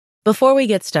Before we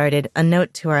get started, a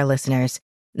note to our listeners.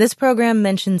 This program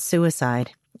mentions suicide.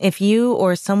 If you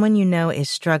or someone you know is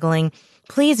struggling,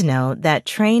 please know that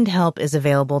trained help is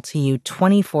available to you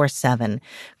 24/7.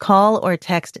 Call or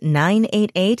text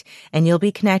 988 and you'll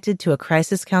be connected to a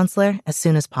crisis counselor as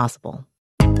soon as possible.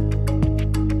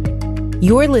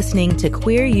 You're listening to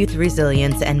Queer Youth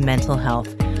Resilience and Mental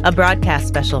Health, a broadcast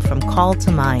special from Call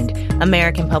to Mind,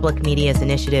 American Public Media's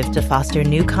initiative to foster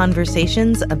new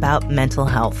conversations about mental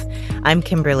health. I'm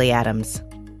Kimberly Adams.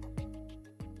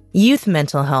 Youth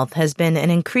mental health has been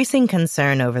an increasing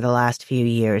concern over the last few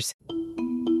years.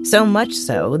 So much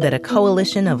so that a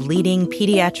coalition of leading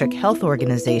pediatric health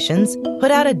organizations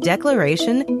put out a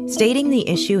declaration stating the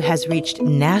issue has reached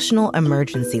national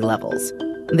emergency levels.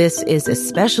 This is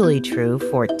especially true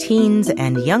for teens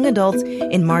and young adults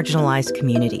in marginalized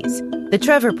communities. The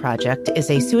Trevor Project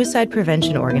is a suicide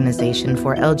prevention organization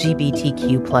for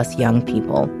LGBTQ plus young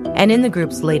people. And in the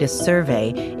group's latest survey,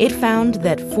 it found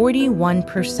that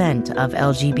 41% of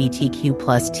LGBTQ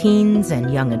plus teens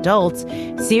and young adults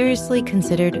seriously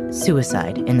considered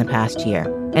suicide in the past year,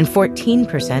 and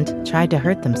 14% tried to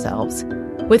hurt themselves.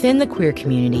 Within the queer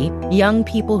community, young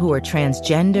people who are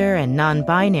transgender and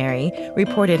non-binary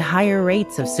reported higher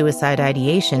rates of suicide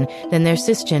ideation than their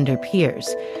cisgender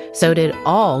peers. So did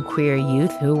all queer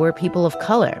youth who were people of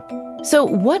color. So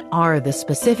what are the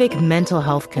specific mental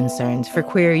health concerns for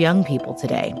queer young people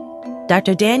today?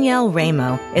 Dr. Danielle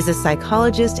Ramo is a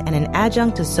psychologist and an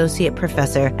adjunct associate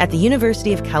professor at the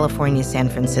University of California, San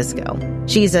Francisco.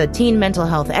 She's a teen mental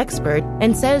health expert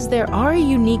and says there are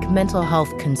unique mental health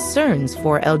concerns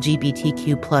for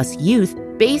LGBTQ plus youth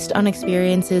based on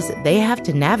experiences they have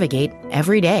to navigate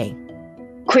every day.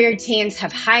 Queer teens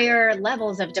have higher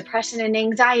levels of depression and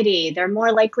anxiety. They're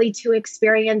more likely to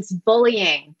experience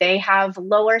bullying. They have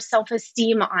lower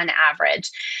self-esteem on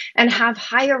average and have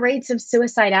higher rates of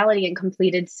suicidality and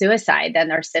completed suicide than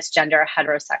their cisgender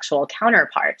heterosexual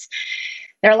counterparts.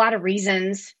 There are a lot of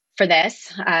reasons for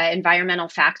this, environmental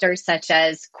factors such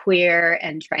as queer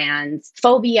and trans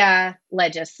phobia,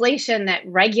 legislation that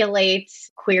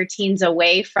regulates queer teens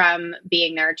away from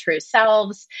being their true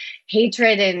selves,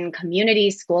 hatred in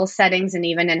communities, school settings, and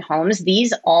even in homes.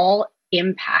 These all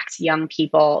impact young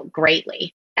people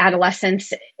greatly.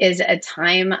 Adolescence is a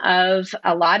time of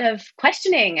a lot of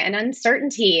questioning and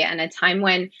uncertainty, and a time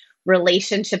when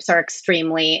relationships are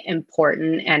extremely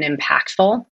important and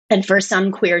impactful. And for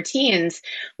some queer teens,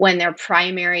 when their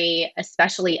primary,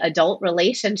 especially adult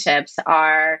relationships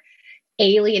are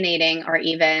alienating or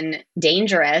even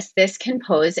dangerous, this can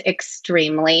pose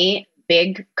extremely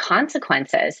big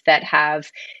consequences that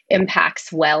have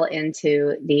impacts well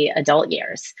into the adult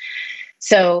years.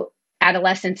 So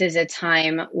adolescence is a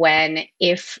time when,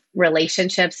 if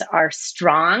relationships are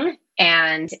strong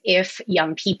and if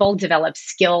young people develop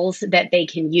skills that they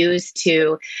can use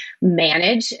to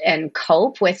manage and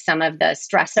cope with some of the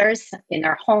stressors in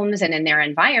their homes and in their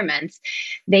environments,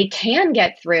 they can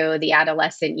get through the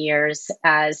adolescent years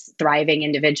as thriving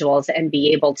individuals and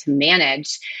be able to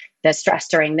manage the stress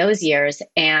during those years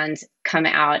and come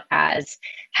out as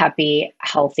happy,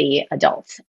 healthy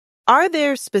adults. Are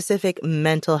there specific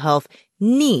mental health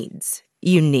needs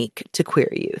unique to queer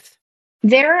youth?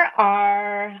 There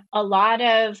are a lot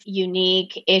of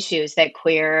unique issues that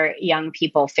queer young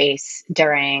people face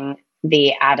during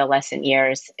the adolescent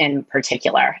years in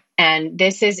particular. And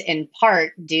this is in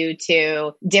part due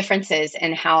to differences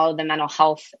in how the mental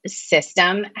health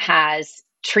system has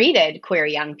treated queer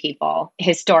young people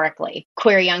historically.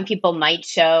 Queer young people might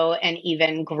show an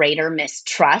even greater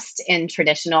mistrust in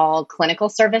traditional clinical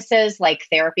services like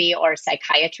therapy or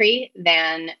psychiatry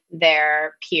than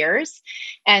their peers.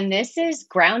 And this is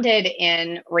grounded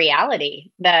in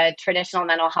reality. The traditional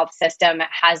mental health system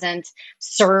hasn't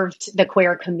served the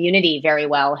queer community very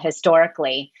well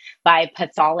historically by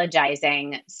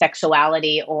pathologizing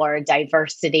sexuality or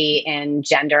diversity in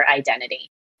gender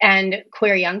identity. And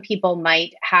queer young people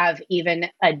might have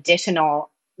even additional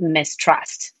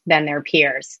mistrust than their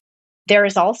peers. There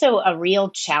is also a real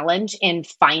challenge in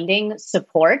finding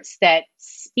supports that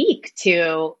speak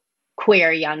to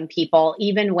queer young people,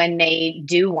 even when they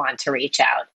do want to reach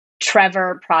out.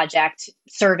 Trevor Project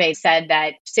survey said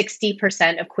that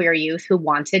 60% of queer youth who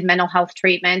wanted mental health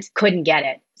treatment couldn't get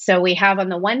it. So we have, on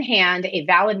the one hand, a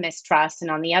valid mistrust,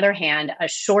 and on the other hand, a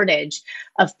shortage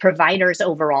of providers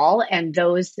overall, and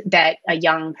those that a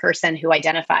young person who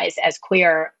identifies as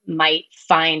queer might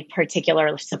find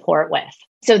particular support with.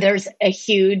 So there's a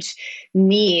huge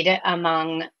need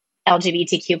among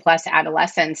LGBTQ plus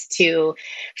adolescents to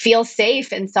feel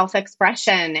safe in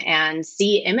self-expression and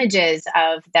see images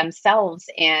of themselves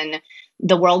in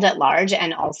the world at large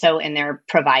and also in their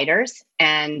providers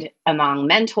and among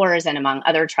mentors and among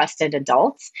other trusted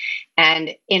adults.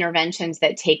 And interventions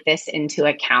that take this into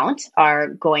account are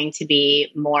going to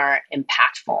be more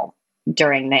impactful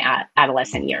during the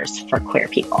adolescent years for queer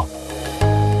people.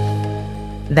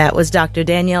 That was Dr.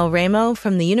 Danielle Ramo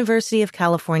from the University of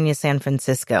California, San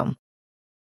Francisco.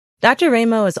 Dr.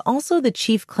 Ramo is also the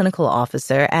Chief Clinical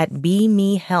Officer at Be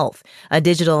Me Health, a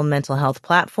digital mental health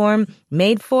platform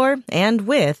made for and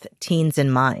with teens in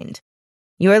mind.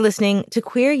 You are listening to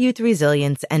Queer Youth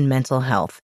Resilience and Mental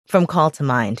Health from Call to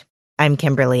Mind. I'm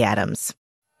Kimberly Adams.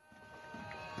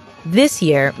 This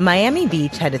year, Miami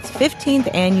Beach had its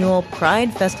 15th annual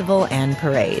Pride Festival and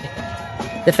Parade.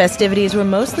 The festivities were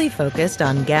mostly focused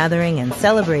on gathering and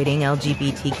celebrating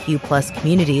LGBTQ+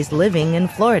 communities living in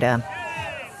Florida.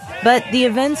 But the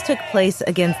events took place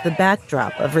against the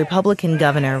backdrop of Republican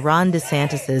Governor Ron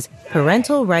DeSantis'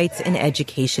 Parental Rights in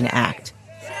Education Act,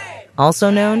 also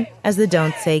known as the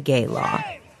Don't Say Gay law.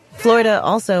 Florida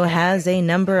also has a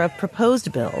number of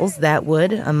proposed bills that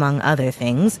would, among other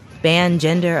things, ban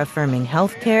gender-affirming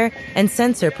health care and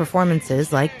censor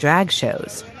performances like drag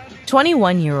shows.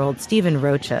 21-year-old Stephen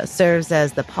Rocha serves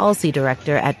as the policy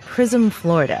director at PRISM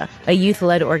Florida, a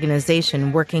youth-led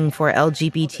organization working for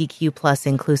LGBTQ+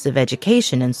 inclusive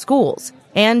education in schools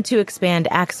and to expand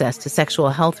access to sexual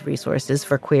health resources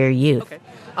for queer youth.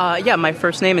 Okay. My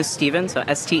first name is Steven, so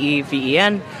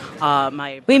Steven.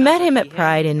 We met him at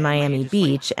Pride in Miami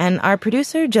Beach, and our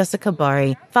producer, Jessica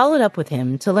Bari, followed up with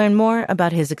him to learn more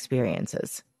about his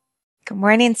experiences. Good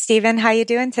morning, Steven. How you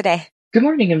doing today? Good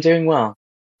morning. I'm doing well.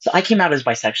 So I came out as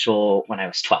bisexual when I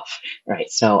was 12,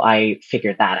 right? So I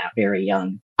figured that out very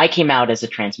young. I came out as a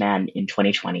trans man in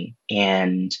 2020,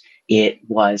 and it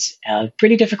was a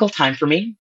pretty difficult time for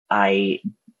me. I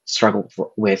struggled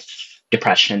with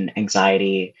depression,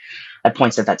 anxiety, at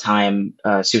points at that time,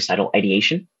 suicidal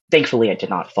ideation. Thankfully, I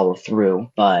did not follow through,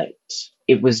 but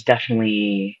it was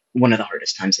definitely one of the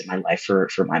hardest times in my life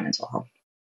for my mental health.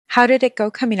 How did it go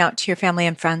coming out to your family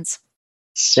and friends?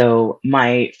 So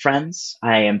my friends,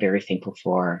 I am very thankful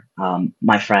for.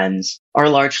 My friends are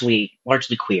largely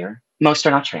queer. Most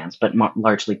are not trans, but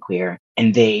largely queer.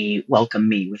 And they welcome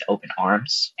me with open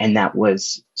arms. And that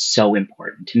was so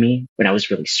important to me when I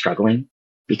was really struggling,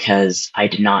 because I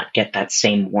did not get that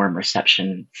same warm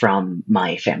reception from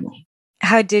my family.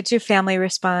 How did your family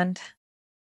respond?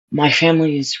 My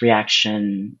family's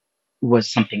reaction was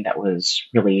something that was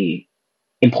really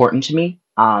important to me,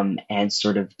 and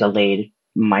sort of delayed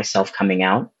myself coming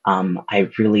out. I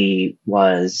really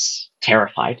was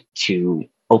terrified to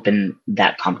open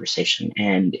that conversation,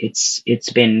 and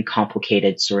it's been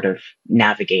complicated sort of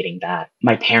navigating that.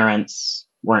 My parents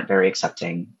weren't very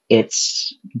accepting.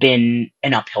 It's been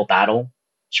an uphill battle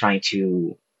trying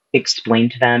to explain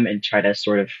to them and try to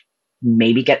sort of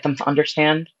maybe get them to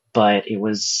understand, but it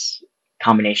was a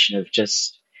combination of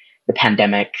just the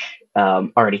pandemic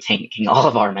already taking all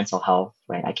of our mental health,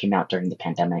 right? I came out during the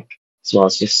pandemic, as well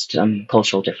as just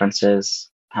cultural differences.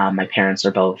 My parents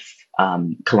are both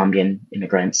Colombian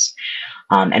immigrants,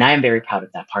 and I am very proud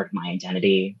of that part of my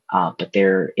identity. But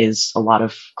there is a lot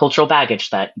of cultural baggage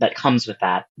that comes with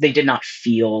that. They did not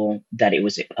feel that it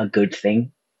was a good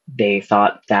thing. They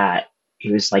thought that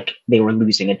it was like they were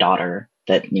losing a daughter,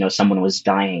 that someone was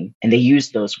dying, and they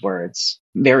used those words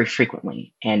very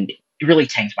frequently. And it really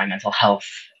tanked my mental health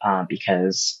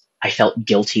because I felt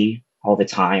guilty all the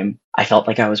time. I felt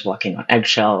like I was walking on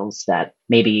eggshells, that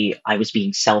maybe I was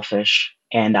being selfish,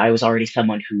 and I was already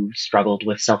someone who struggled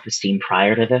with self-esteem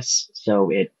prior to this. So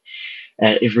it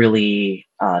really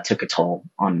took a toll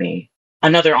on me.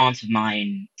 Another aunt of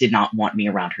mine did not want me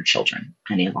around her children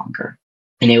any longer.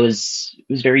 And it was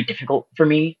very difficult for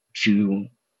me to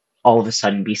all of a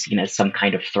sudden be seen as some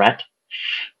kind of threat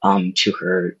to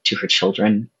her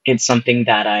children. It's something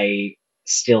that I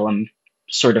still am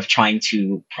sort of trying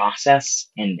to process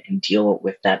and deal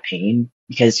with that pain,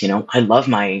 because I love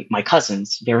my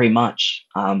cousins very much.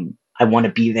 I want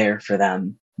to be there for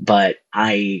them, but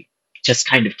I just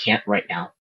kind of can't right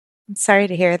now. I'm sorry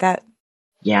to hear that.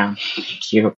 Yeah,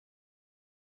 thank you.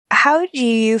 How do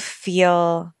you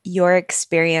feel your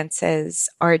experiences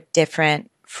are different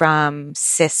from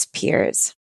cis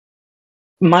peers?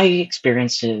 My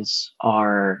experiences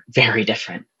are very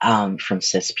different from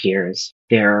cis peers.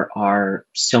 There are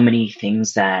so many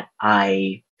things that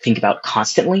I think about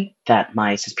constantly that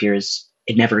my cis peers,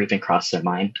 it never even crossed their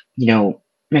mind.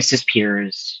 My cis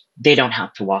peers, they don't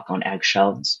have to walk on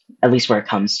eggshells, at least where it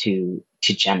comes to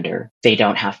gender. They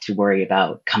don't have to worry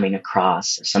about coming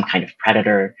across some kind of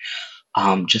predator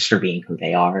just for being who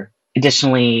they are.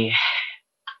 Additionally,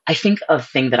 I think a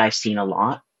thing that I've seen a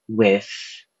lot with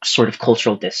sort of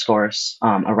cultural discourse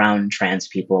around trans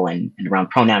people and around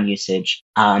pronoun usage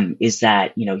is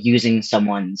that, using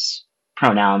someone's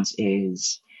pronouns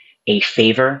is a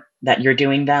favor that you're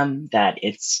doing them, that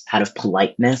it's out of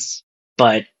politeness.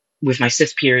 But with my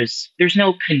cis peers, there's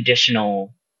no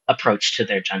conditional approach to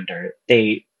their gender.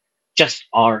 They just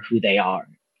are who they are.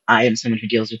 I am someone who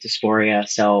deals with dysphoria,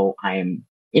 so I'm,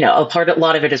 a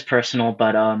lot of it is personal,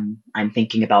 but I'm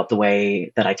thinking about the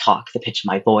way that I talk, the pitch of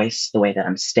my voice, the way that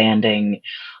I'm standing.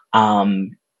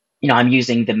 I'm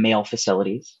using the male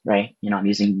facilities, right? I'm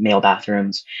using male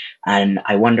bathrooms, and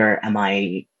I wonder, am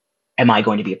I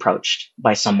going to be approached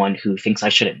by someone who thinks I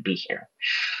shouldn't be here?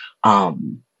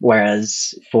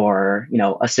 Whereas for,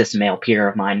 a cis male peer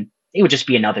of mine, it would just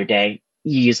be another day.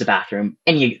 You use the bathroom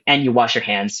and you wash your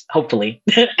hands, hopefully,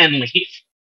 and leave.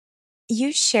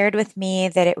 You shared with me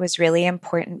that it was really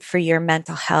important for your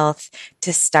mental health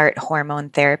to start hormone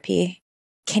therapy.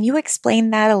 Can you explain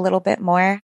that a little bit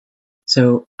more?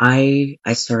 So I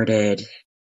started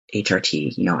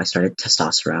HRT, I started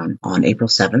testosterone on April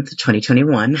 7th,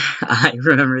 2021. I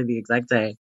remember the exact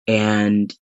day.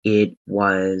 And it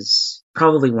was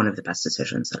probably one of the best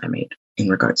decisions that I made in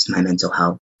regards to my mental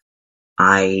health.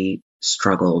 I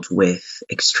struggled with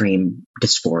extreme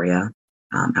dysphoria.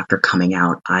 After coming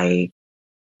out, I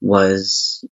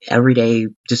was every day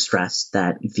distressed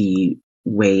that the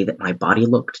way that my body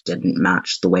looked didn't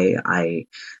match the way I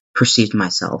perceived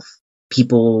myself.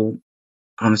 People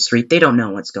on the street, they don't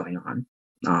know what's going on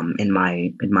in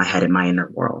my head, in my inner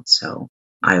world. So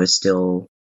I was still,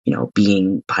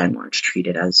 being by and large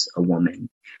treated as a woman.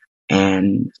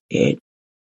 And it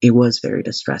was very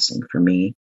distressing for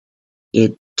me.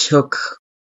 It took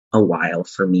a while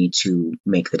for me to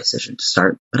make the decision to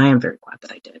start, but I am very glad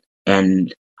that I did.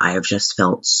 And I have just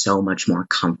felt so much more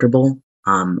comfortable.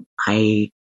 I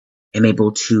am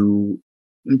able to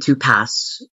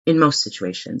pass in most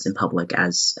situations in public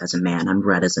as a man. I'm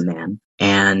read as a man.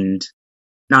 And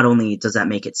not only does that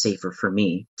make it safer for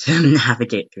me to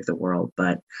navigate through the world,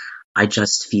 but I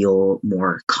just feel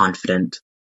more confident.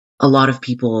 A lot of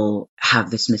people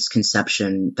have this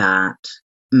misconception that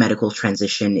medical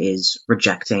transition is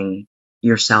rejecting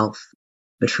yourself.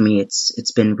 But for me,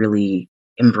 it's been really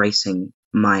embracing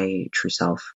my true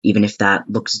self. Even if that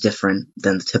looks different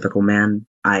than the typical man,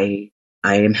 I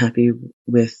am happy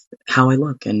with how I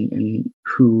look and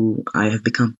who I have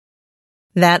become.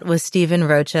 That was Stephen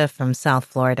Rocha from South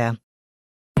Florida.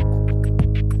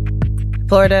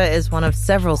 Florida is one of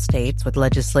several states with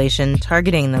legislation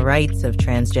targeting the rights of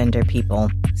transgender people.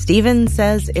 Stephen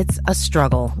says it's a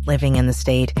struggle living in the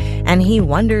state, and he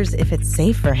wonders if it's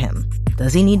safe for him.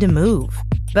 Does he need to move?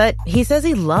 But he says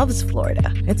he loves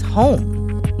Florida. It's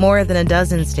home. More than a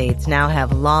dozen states now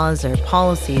have laws or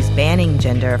policies banning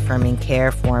gender-affirming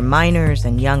care for minors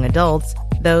and young adults,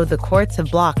 though the courts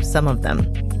have blocked some of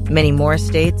them. Many more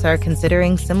states are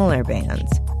considering similar bans.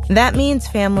 That means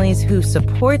families who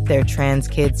support their trans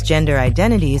kids' gender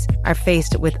identities are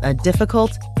faced with a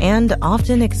difficult and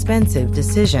often expensive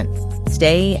decision: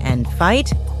 stay and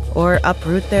fight, or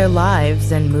uproot their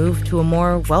lives and move to a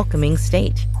more welcoming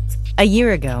state. A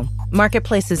year ago,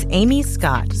 Marketplace's Amy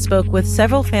Scott spoke with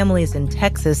several families in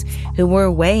Texas who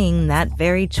were weighing that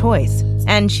very choice,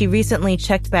 and she recently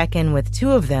checked back in with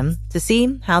two of them to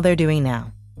see how they're doing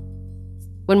now.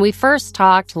 When we first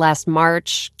talked last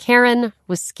March, Karen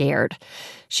was scared.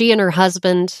 She and her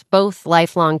husband, both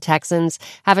lifelong Texans,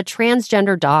 have a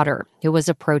transgender daughter who was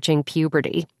approaching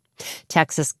puberty.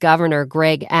 Texas Governor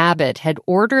Greg Abbott had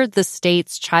ordered the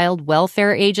state's child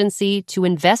welfare agency to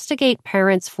investigate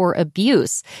parents for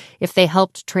abuse if they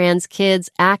helped trans kids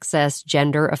access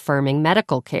gender-affirming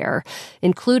medical care,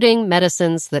 including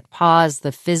medicines that pause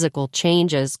the physical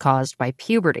changes caused by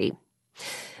puberty.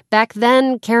 Back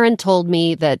then, Karen told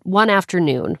me that one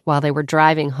afternoon, while they were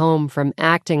driving home from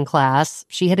acting class,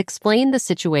 she had explained the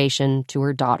situation to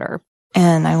her daughter.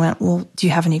 And I went, well, do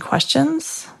you have any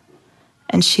questions?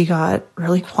 And she got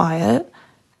really quiet.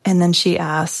 And then she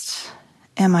asked,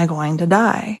 am I going to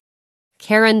die?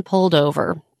 Karen pulled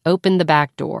over, opened the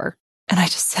back door. And I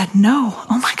just said, no.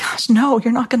 Oh my gosh, no,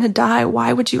 you're not going to die.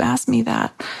 Why would you ask me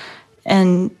that?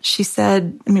 And she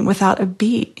said, without a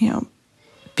beat,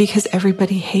 because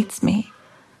everybody hates me.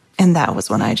 And that was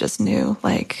when I just knew,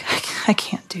 I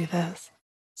can't do this.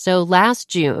 So last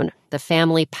June, the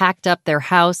family packed up their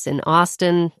house in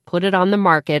Austin, put it on the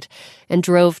market, and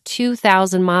drove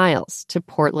 2,000 miles to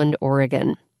Portland,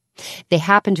 Oregon. They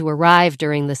happened to arrive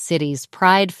during the city's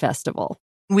Pride Festival.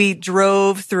 We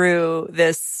drove through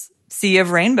this sea of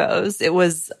rainbows. It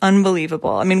was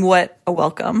unbelievable. What a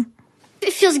welcome.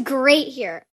 It feels great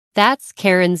here. That's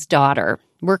Karen's daughter.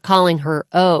 We're calling her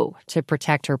O to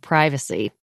protect her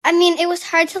privacy. I mean, it was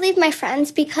hard to leave my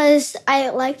friends because I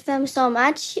liked them so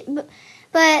much,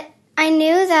 but I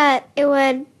knew that it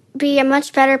would be a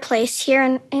much better place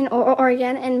here in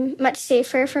Oregon and much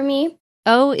safer for me.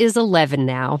 O is 11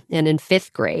 now and in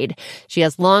 5th grade. She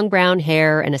has long brown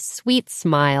hair and a sweet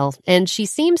smile, and she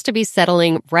seems to be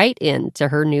settling right into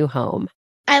her new home.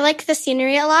 I like the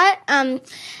scenery a lot,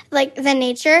 like the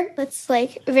nature. It's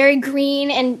like very green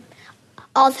and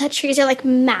all the trees are like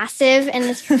massive and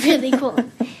it's really cool.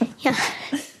 Yeah.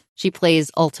 She plays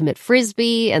ultimate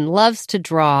frisbee and loves to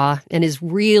draw and is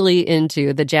really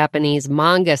into the Japanese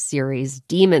manga series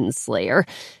Demon Slayer.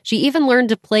 She even learned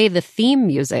to play the theme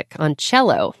music on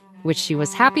cello, which she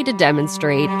was happy to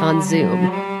demonstrate on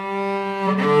Zoom.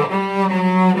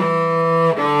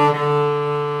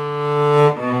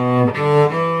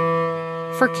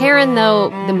 For Karen, though,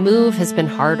 the move has been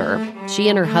harder. She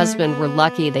and her husband were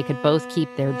lucky they could both keep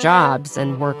their jobs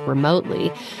and work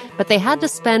remotely, but they had to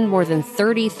spend more than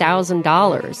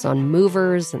 $30,000 on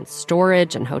movers and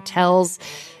storage and hotels,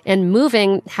 and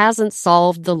moving hasn't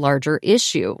solved the larger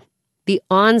issue. The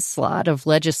onslaught of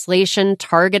legislation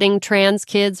targeting trans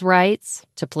kids' rights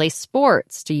to play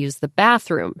sports, to use the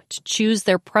bathroom, to choose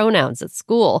their pronouns at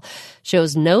school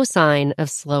shows no sign of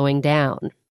slowing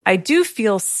down. I do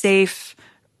feel safer,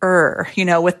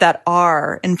 with that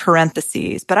R in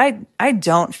parentheses, but I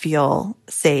don't feel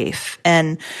safe.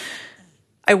 And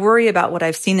I worry about what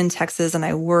I've seen in Texas, and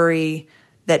I worry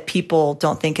that people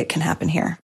don't think it can happen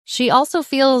here. She also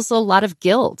feels a lot of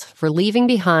guilt for leaving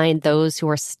behind those who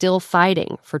are still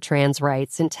fighting for trans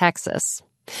rights in Texas.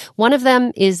 One of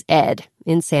them is Ed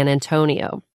in San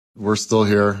Antonio. We're still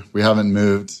here. We haven't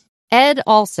moved. Ed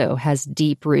also has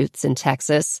deep roots in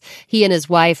Texas. He and his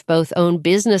wife both own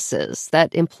businesses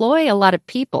that employ a lot of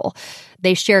people.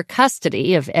 They share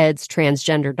custody of Ed's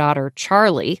transgender daughter,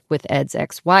 Charlie, with Ed's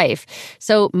ex-wife.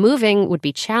 So moving would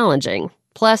be challenging.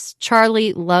 Plus,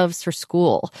 Charlie loves her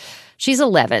school. She's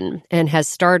 11 and has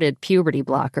started puberty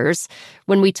blockers.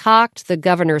 When we talked, the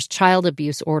governor's child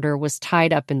abuse order was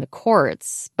tied up in the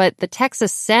courts, but the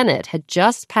Texas Senate had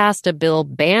just passed a bill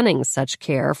banning such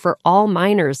care for all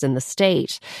minors in the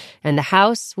state, and the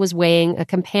House was weighing a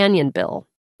companion bill.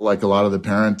 Like a lot of the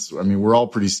parents, we're all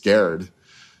pretty scared,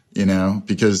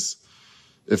 because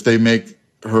if they make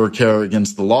her care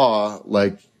against the law,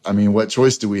 what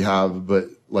choice do we have but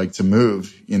to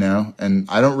move, and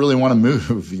I don't really want to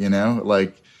move,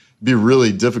 it'd be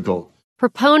really difficult.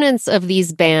 Proponents of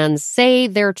these bans say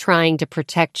they're trying to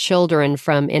protect children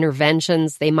from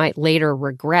interventions they might later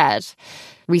regret.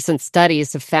 Recent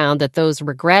studies have found that those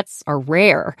regrets are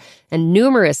rare, and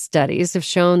numerous studies have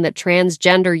shown that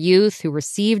transgender youth who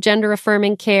receive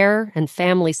gender-affirming care and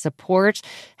family support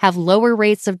have lower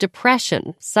rates of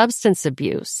depression, substance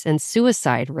abuse, and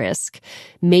suicide risk.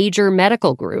 Major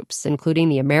medical groups, including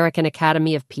the American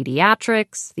Academy of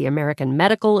Pediatrics, the American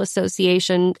Medical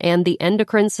Association, and the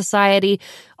Endocrine Society,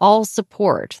 all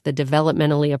support the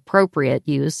developmentally appropriate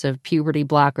use of puberty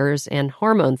blockers and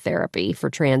hormone therapy for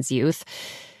trans youth.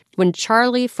 When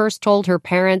Charlie first told her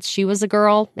parents she was a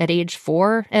girl at age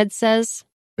 4, Ed says,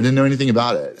 I didn't know anything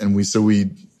about it. And we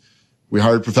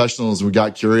hired professionals, we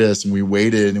got curious, and we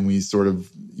waited, and we sort of,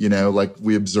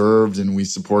 we observed and we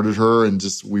supported her, and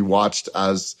we watched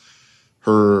as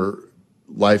her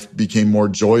life became more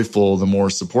joyful the more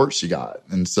support she got.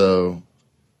 And so,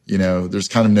 there's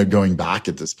kind of no going back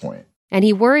at this point. And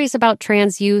he worries about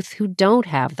trans youth who don't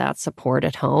have that support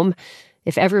at home.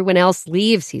 If everyone else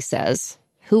leaves, he says,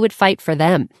 who would fight for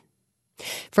them?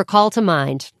 For Call to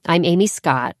Mind, I'm Amy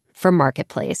Scott for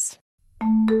Marketplace.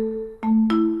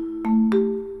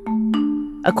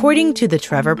 According to the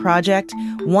Trevor Project,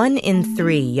 1 in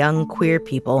 3 young queer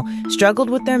people struggled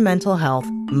with their mental health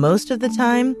most of the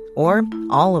time or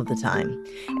all of the time.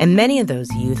 And many of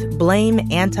those youth blame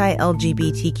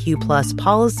anti-LGBTQ+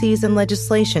 policies and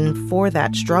legislation for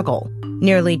that struggle.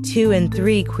 Nearly 2 in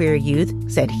 3 queer youth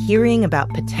said hearing about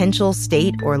potential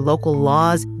state or local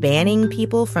laws banning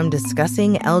people from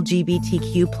discussing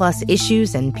LGBTQ+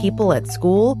 issues and people at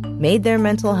school made their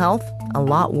mental health a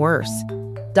lot worse.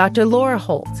 Dr. Laura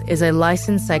Holt is a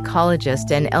licensed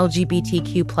psychologist and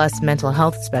LGBTQ+ mental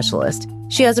health specialist.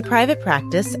 She has a private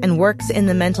practice and works in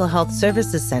the Mental Health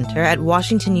Services Center at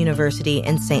Washington University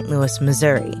in St. Louis,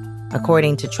 Missouri.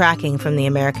 According to tracking from the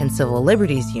American Civil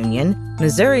Liberties Union,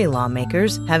 Missouri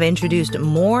lawmakers have introduced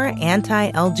more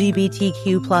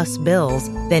anti-LGBTQ+ bills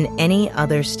than any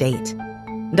other state.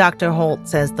 Dr. Holt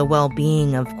says the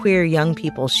well-being of queer young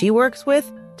people she works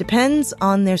with depends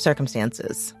on their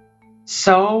circumstances.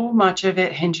 So much of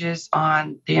it hinges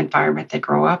on the environment they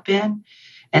grow up in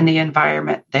and the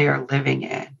environment they are living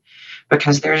in.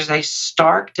 Because there's a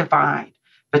stark divide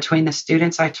between the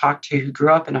students I talk to who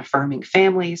grew up in affirming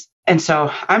families. And so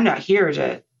I'm not here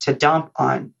to dump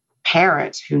on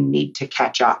parents who need to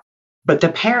catch up. But the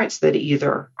parents that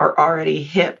either are already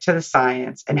hip to the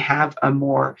science and have a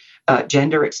more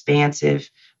gender expansive,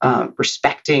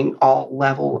 respecting all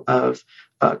level of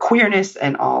queerness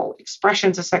and all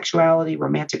expressions of sexuality,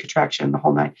 romantic attraction, the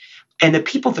whole nine. And the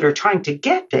people that are trying to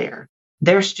get there,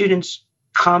 their students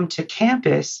come to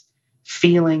campus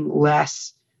feeling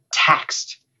less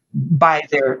taxed by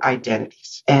their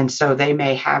identities. And so they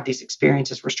may have these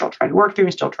experiences we're still trying to work through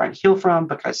and still trying to heal from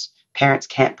because parents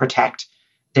can't protect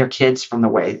their kids from the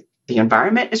way the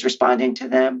environment is responding to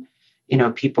them. You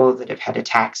know, people that have had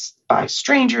attacks by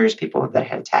strangers, people that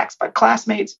had attacks by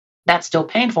classmates, that's still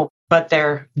painful, but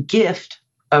their gift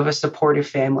of a supportive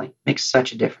family makes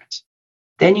such a difference.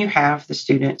 Then you have the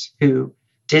students who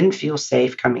didn't feel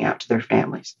safe coming out to their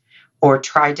families or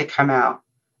tried to come out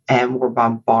and were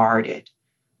bombarded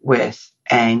with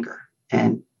anger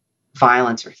and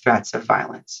violence or threats of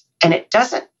violence. And it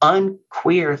doesn't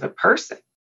unqueer the person.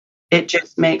 It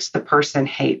just makes the person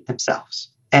hate themselves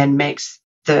and makes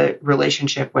the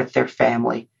relationship with their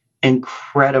family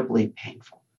incredibly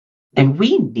painful. And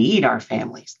we need our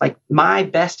families. Like, my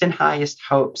best and highest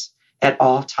hopes at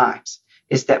all times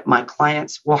is that my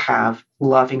clients will have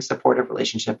loving, supportive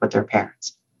relationship with their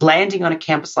parents. Landing on a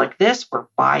campus like this, where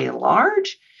by and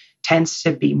large tends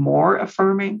to be more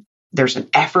affirming, there's an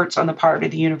efforts on the part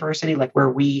of the university, like where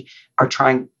we are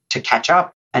trying to catch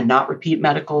up and not repeat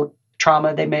medical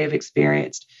trauma they may have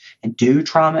experienced and do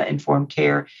trauma-informed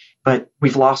care, but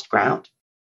we've lost ground.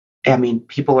 I mean,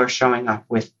 people are showing up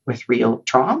with real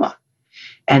trauma.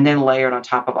 And then layered on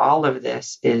top of all of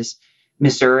this is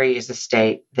Missouri is a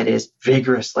state that is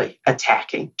vigorously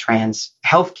attacking trans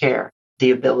healthcare,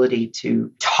 the ability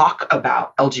to talk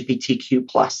about LGBTQ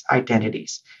plus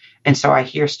identities. And so I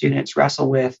hear students wrestle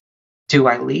with, do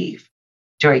I leave?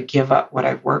 Do I give up what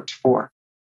I've worked for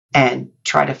and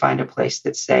try to find a place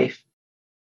that's safe?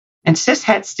 And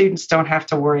cishet students don't have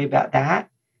to worry about that.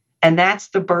 And that's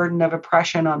the burden of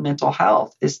oppression on mental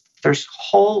health, is there's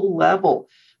whole level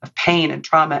of pain and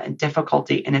trauma and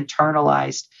difficulty and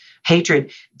internalized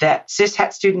hatred that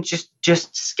cishet students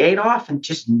just skate off and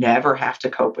just never have to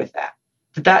cope with that.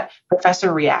 Did that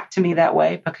professor react to me that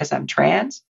way because I'm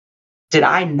trans? Did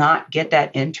I not get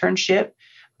that internship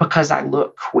because I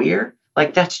look queer?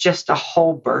 Like, that's just a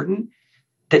whole burden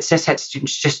that cishet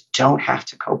students just don't have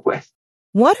to cope with.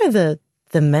 What are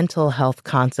the mental health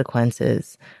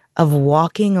consequences of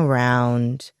walking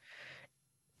around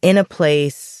in a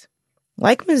place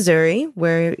like Missouri,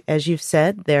 where, as you've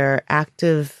said, there are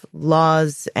active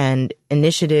laws and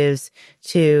initiatives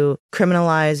to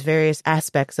criminalize various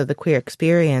aspects of the queer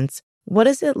experience? What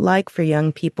is it like for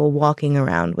young people walking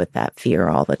around with that fear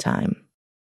all the time?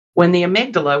 When the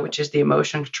amygdala, which is the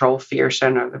emotion control fear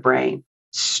center of the brain,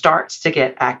 starts to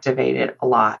get activated a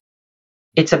lot,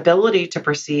 its ability to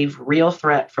perceive real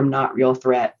threat from not real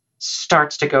threat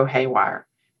starts to go haywire.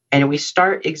 And we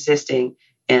start existing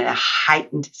in a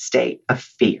heightened state of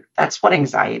fear. That's what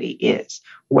anxiety is,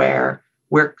 where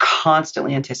we're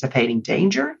constantly anticipating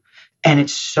danger. And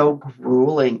it's so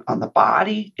grueling on the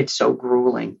body. It's so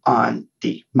grueling on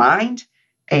the mind.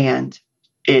 And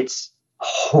it's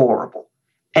horrible.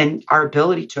 And our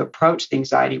ability to approach the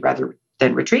anxiety rather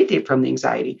than retreat from the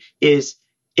anxiety is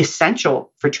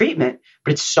essential for treatment,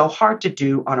 but it's so hard to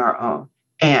do on our own.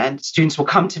 And students will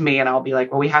come to me and I'll be like,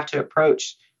 well, we have to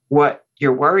approach what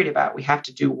you're worried about. We have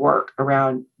to do work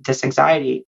around this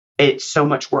anxiety. It's so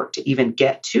much work to even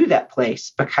get to that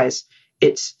place because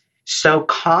it's so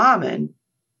common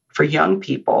for young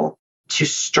people to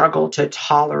struggle to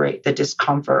tolerate the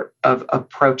discomfort of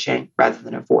approaching rather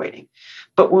than avoiding.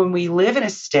 But when we live in a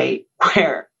state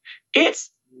where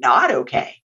it's not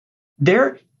okay,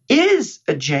 there is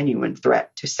a genuine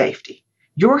threat to safety.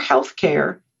 Your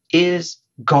healthcare is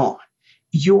gone.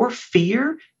 Your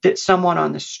fear that someone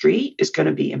on the street is going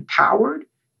to be empowered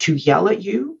to yell at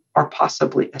you or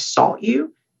possibly assault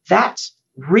you, that's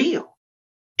real.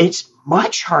 It's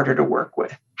much harder to work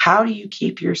with. How do you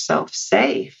keep yourself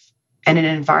safe in an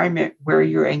environment where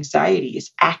your anxiety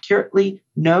is accurately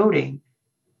noting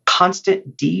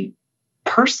constant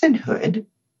de-personhood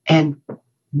and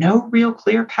no real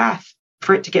clear path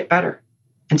for it to get better?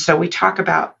 And so we talk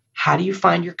about, how do you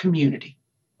find your community?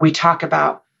 We talk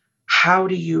about, how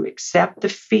do you accept the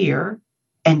fear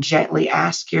and gently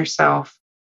ask yourself,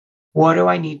 what do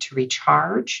I need to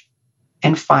recharge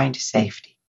and find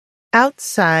safety?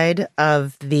 Outside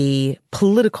of the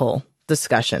political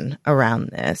discussion around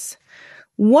this,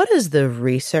 What does the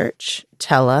research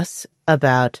tell us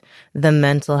about the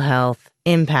mental health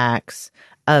impacts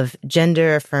of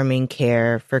gender-affirming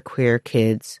care for queer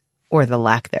kids, or the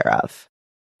lack thereof?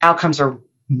 Outcomes are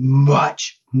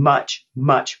much, much,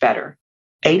 much better.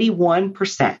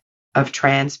 81% of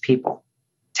trans people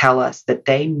tell us that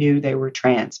they knew they were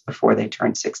trans before they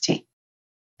turned 16.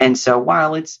 And so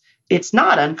while it's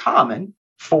not uncommon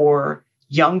for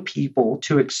young people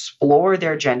to explore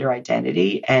their gender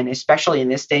identity, and especially in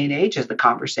this day and age as the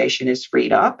conversation is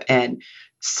freed up and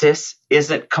cis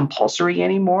isn't compulsory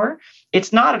anymore,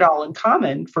 it's not at all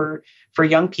uncommon for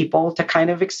young people to kind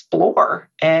of explore,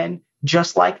 and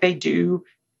just like they do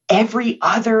every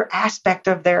other aspect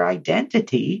of their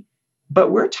identity. But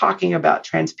we're talking about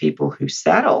trans people who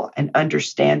settle and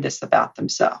understand this about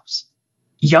themselves.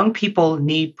 Young people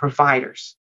need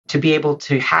providers to be able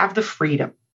to have the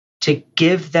freedom to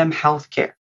give them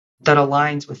healthcare that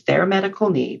aligns with their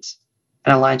medical needs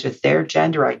and aligns with their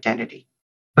gender identity.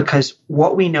 Because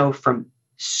what we know from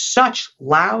such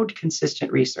loud,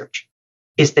 consistent research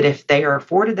is that if they are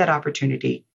afforded that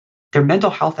opportunity, their mental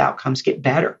health outcomes get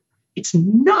better. It's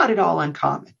not at all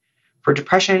uncommon for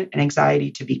depression and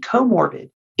anxiety to be comorbid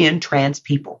in trans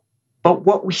people. But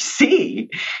what we see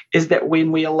is that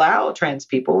when we allow trans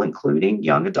people, including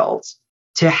young adults,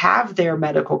 to have their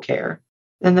medical care,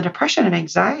 then the depression and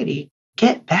anxiety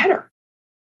get better.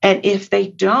 And if they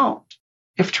don't,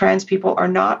 if trans people are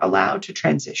not allowed to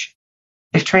transition,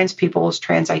 if trans people's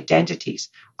trans identities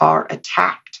are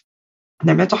attacked and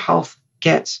their mental health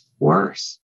gets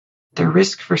worse, their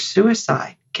risk for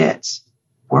suicide gets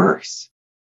worse.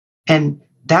 And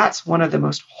that's one of the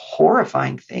most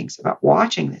horrifying things about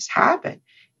watching this happen,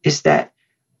 is that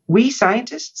we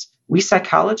scientists, we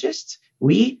psychologists,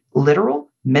 we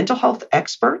literal mental health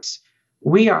experts,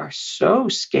 we are so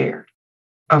scared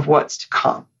of what's to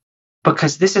come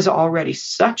because this is already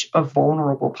such a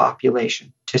vulnerable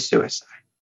population to suicide.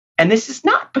 And this is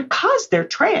not because they're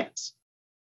trans.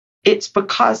 It's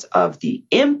because of the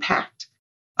impact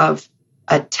of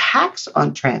attacks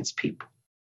on trans people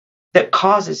that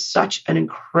causes such an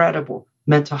incredible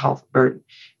mental health burden.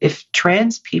 If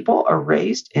trans people are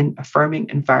raised in affirming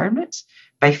environments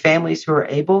by families who are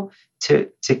able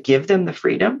to give them the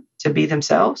freedom to be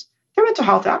themselves, their mental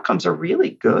health outcomes are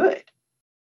really good.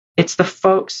 It's the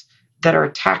folks that are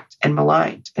attacked and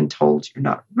maligned and told you're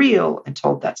not real and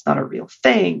told that's not a real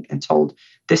thing and told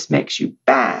this makes you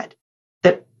bad,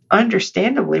 that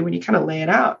understandably, when you kind of lay it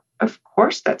out, of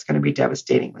course, that's going to be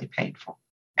devastatingly painful.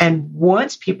 And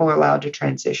once people are allowed to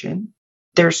transition,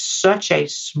 there's such a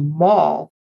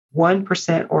small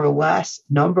 1% or less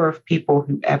number of people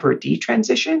who ever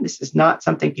detransition. This is not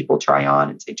something people try on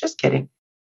and say, just kidding.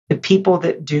 The people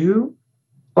that do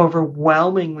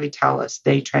overwhelmingly tell us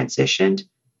they transitioned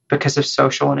because of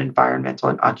social and environmental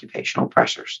and occupational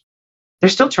pressures. They're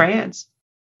still trans.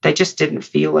 They just didn't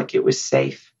feel like it was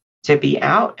safe to be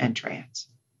out and trans.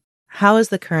 How has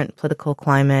the current political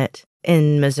climate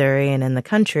in Missouri and in the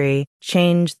country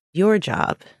changed your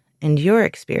job and your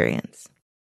experience?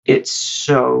 It's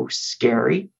so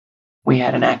scary. We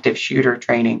had an active shooter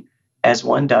training, as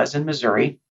one does in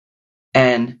Missouri,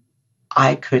 and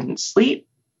I couldn't sleep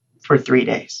for 3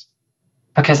 days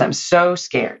because I'm so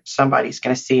scared somebody's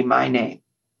going to see my name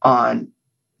on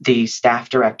the staff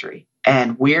directory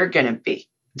and we're going to be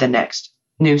the next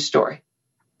news story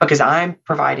because I'm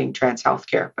providing trans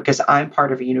healthcare, because I'm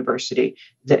part of a university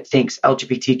that thinks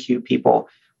LGBTQ people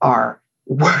are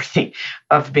worthy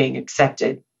of being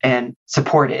accepted and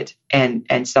supported,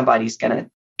 and somebody's going to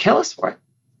kill us for it.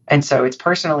 And so it's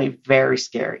personally very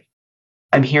scary.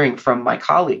 I'm hearing from my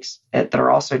colleagues that are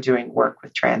also doing work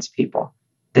with trans people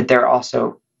that they're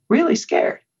also really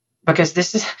scared because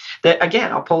this is that,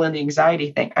 again, I'll pull in the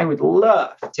anxiety thing. I would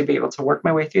love to be able to work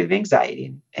my way through the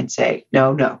anxiety and say,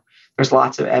 no, there's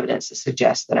lots of evidence to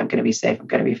suggest that I'm going to be safe. I'm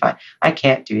going to be fine. I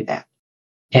can't do that.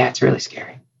 Yeah, it's really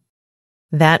scary.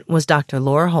 That was Dr.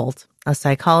 Laura Holt, a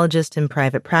psychologist in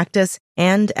private practice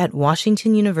and at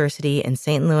Washington University in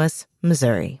St. Louis,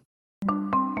 Missouri.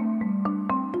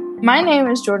 My name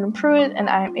is Jordan Pruitt, and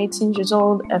I am 18 years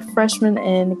old, a freshman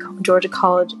in Georgia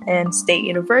College and State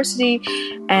University,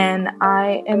 and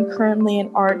I am currently an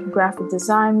art and graphic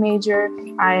design major.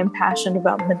 I am passionate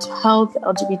about mental health,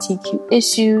 LGBTQ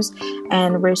issues,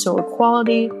 and racial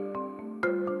equality.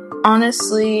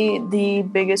 Honestly, the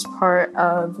biggest part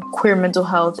of queer mental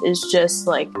health is just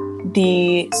like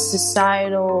the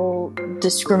societal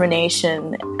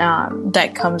discrimination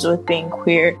that comes with being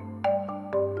queer.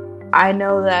 I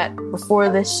know that before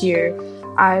this year,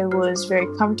 I was very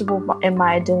comfortable in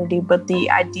my identity, but the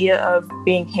idea of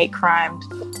being hate crimed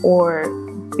or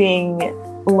being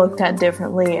looked at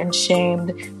differently and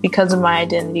shamed because of my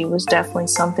identity was definitely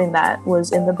something that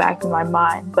was in the back of my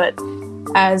mind. But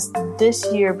as this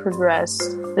year progressed,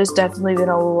 there's definitely been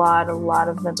a lot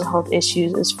of mental health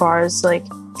issues as far as like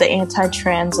the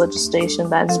anti-trans legislation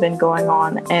that has been going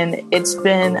on, and it's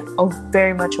been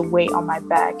very much a weight on my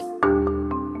back.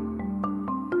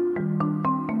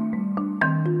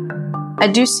 I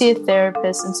do see a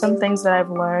therapist, and some things that I've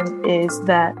learned is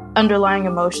that underlying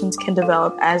emotions can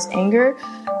develop as anger,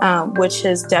 which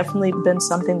has definitely been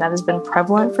something that has been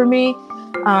prevalent for me.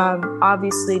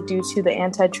 Obviously, due to the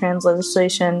anti-trans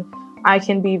legislation, I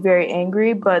can be very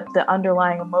angry, but the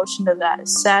underlying emotion of that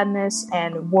is sadness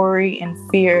and worry and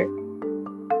fear.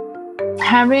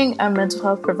 Having a mental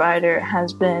health provider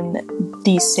has been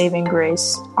the saving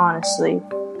grace, honestly.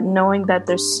 Knowing that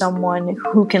there's someone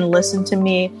who can listen to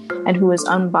me and who is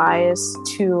unbiased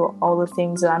to all the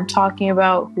things that I'm talking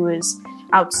about, who is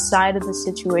outside of the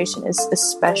situation, is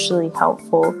especially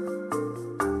helpful.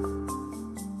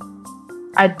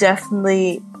 I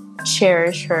definitely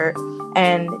cherish her,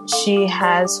 and she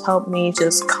has helped me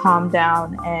just calm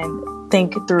down and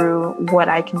think through what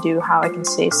I can do, how I can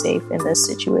stay safe in this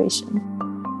situation.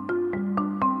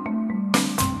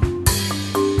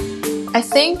 I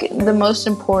think the most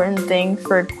important thing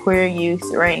for queer youth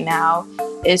right now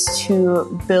is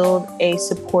to build a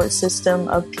support system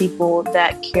of people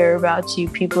that care about you,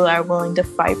 people that are willing to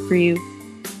fight for you.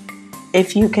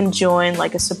 If you can join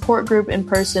like a support group in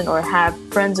person or have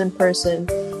friends in person,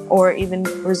 or even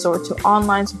resort to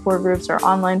online support groups or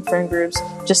online friend groups,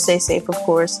 just stay safe, of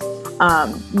course,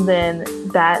 then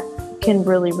that can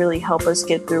really, really help us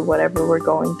get through whatever we're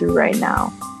going through right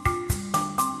now.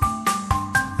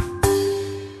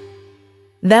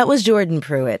 That was Jordan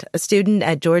Pruitt, a student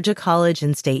at Georgia College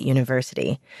and State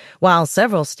University. While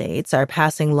several states are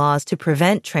passing laws to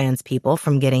prevent trans people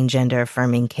from getting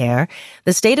gender-affirming care,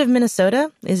 the state of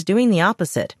Minnesota is doing the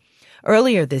opposite.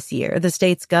 Earlier this year, the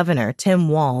state's governor, Tim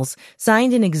Walz,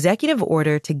 signed an executive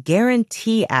order to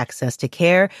guarantee access to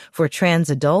care for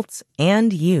trans adults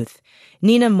and youth.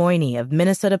 Nina Moyni of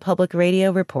Minnesota Public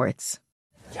Radio reports.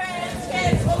 Trans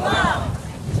kids belong!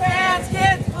 Trans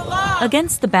kids belong!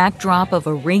 Against the backdrop of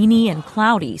a rainy and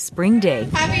cloudy spring day,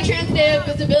 Happy Trans Day of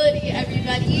Visibility,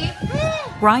 everybody!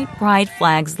 bright pride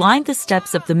flags lined the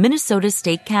steps of the Minnesota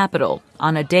State Capitol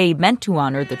on a day meant to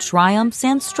honor the triumphs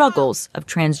and struggles of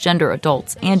transgender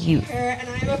adults and youth. And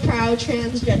I'm a proud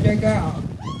transgender girl.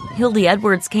 Hildy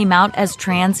Edwards came out as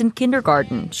trans in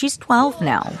kindergarten. She's 12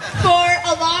 now. For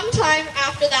a long time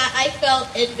after that, I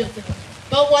felt invisible.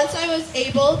 But once I was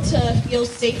able to feel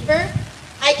safer,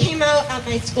 I came out at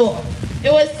my school.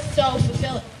 It was so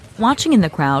fulfilling. Watching in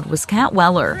the crowd was Kat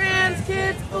Weller. Trans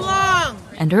kids belong!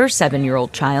 And her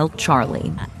 7-year-old child,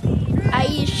 Charlie. I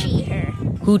use she, her.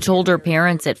 Who told her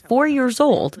parents at 4 years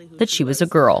old that she was a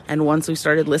girl. And once we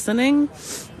started listening,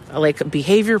 like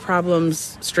behavior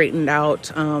problems straightened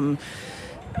out,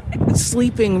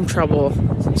 sleeping trouble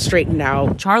straightened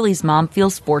out. Charlie's mom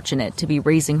feels fortunate to be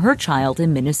raising her child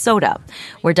in Minnesota,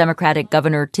 where Democratic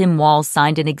Governor Tim Walz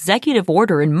signed an executive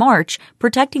order in March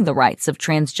protecting the rights of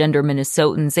transgender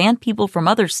Minnesotans and people from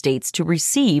other states to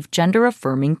receive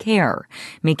gender-affirming care,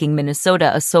 making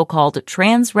Minnesota a so-called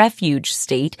trans refuge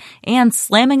state and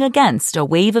slamming against a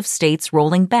wave of states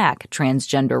rolling back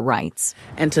transgender rights.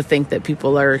 And to think that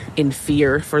people are in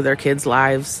fear for their kids'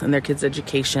 lives and their kids'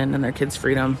 education and their kids'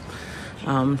 freedom.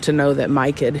 To know that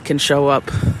my kid can show up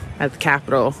at the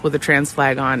Capitol with a trans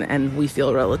flag on and we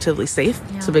feel relatively safe.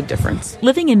 Yeah. It's a big difference.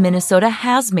 Living in Minnesota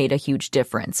has made a huge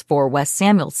difference for Wes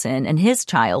Samuelson and his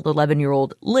child,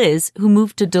 11-year-old Liz, who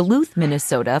moved to Duluth,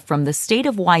 Minnesota from the state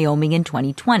of Wyoming in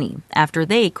 2020 after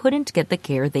they couldn't get the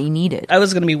care they needed. I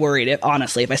was going to be worried,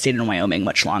 honestly, if I stayed in Wyoming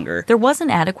much longer. There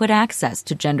wasn't adequate access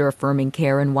to gender-affirming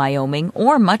care in Wyoming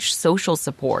or much social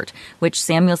support, which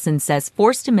Samuelson says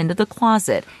forced him into the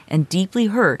closet and deeply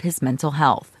hurt his mental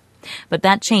health. But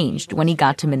that changed when he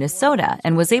got to Minnesota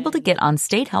and was able to get on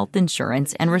state health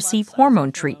insurance and receive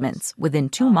hormone treatments within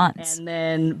 2 months. And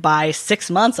then by 6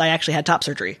 months, I actually had top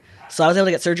surgery. So I was able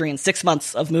to get surgery in 6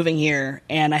 months of moving here,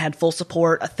 and I had full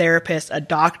support, a therapist, a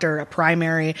doctor, a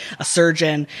primary, a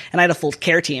surgeon, and I had a full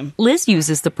care team. Liz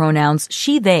uses the pronouns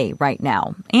she, they right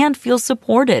now and feels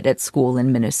supported at school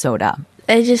in Minnesota.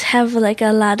 I just have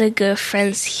a lot of good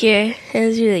friends here.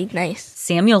 It's really nice.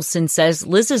 Samuelson says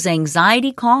Liz's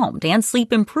anxiety calmed and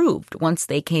sleep improved once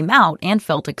they came out and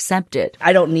felt accepted.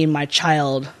 I don't need my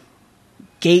child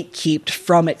gatekept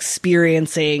from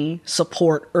experiencing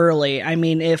support early. I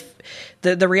mean, if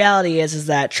the reality is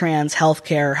that trans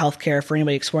healthcare for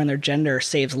anybody exploring their gender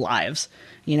saves lives.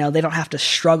 You know, they don't have to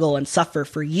struggle and suffer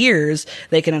for years.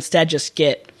 They can instead just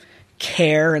get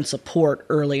care and support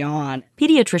early on.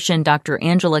 Pediatrician Dr.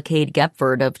 Angela Cade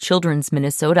Gepford of Children's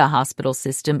Minnesota Hospital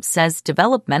System says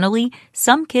developmentally,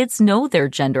 some kids know their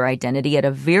gender identity at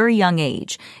a very young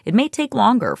age. It may take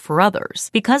longer for others.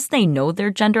 Because they know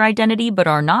their gender identity but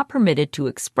are not permitted to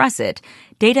express it,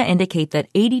 data indicate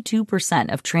that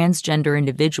 82% of transgender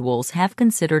individuals have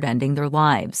considered ending their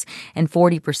lives, and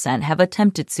 40% have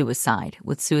attempted suicide,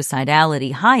 with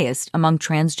suicidality highest among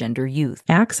transgender youth.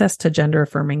 Access to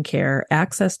gender-affirming care,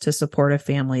 access to supportive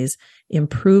families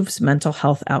improves mental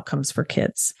health outcomes for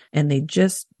kids, and they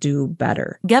just do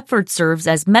better. Gepford serves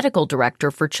as medical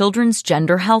director for Children's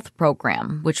Gender Health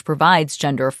Program, which provides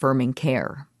gender-affirming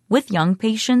care. With young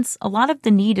patients, a lot of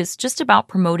the need is just about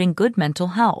promoting good mental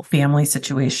health. Family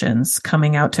situations,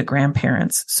 coming out to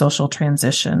grandparents, social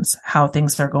transitions, how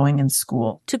things are going in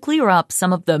school. To clear up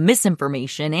some of the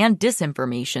misinformation and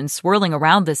disinformation swirling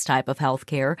around this type of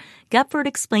healthcare, Gepford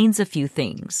explains a few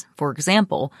things. For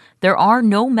example, there are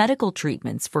no medical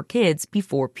treatments for kids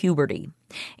before puberty.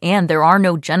 And there are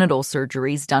no genital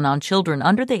surgeries done on children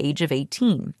under the age of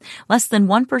 18. Less than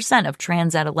 1% of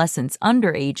trans adolescents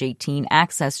under age 18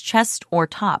 access chest or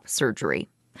top surgery.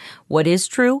 What is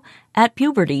true? At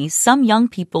puberty, some young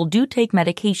people do take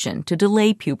medication to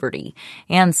delay puberty,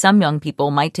 and some young people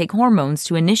might take hormones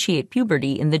to initiate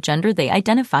puberty in the gender they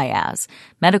identify as.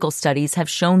 Medical studies have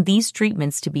shown these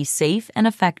treatments to be safe and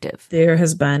effective. There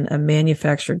has been a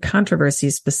manufactured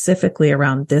controversy specifically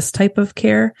around this type of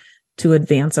care to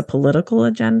advance a political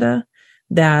agenda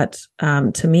that,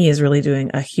 to me, is really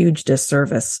doing a huge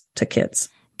disservice to kids.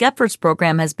 Gepford's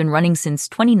program has been running since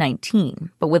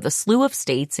 2019, but with a slew of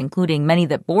states, including many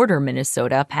that border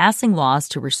Minnesota, passing laws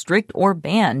to restrict or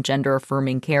ban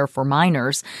gender-affirming care for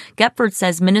minors, Gepford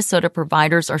says Minnesota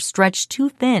providers are stretched too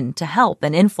thin to help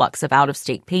an influx of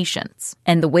out-of-state patients.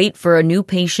 And the wait for a new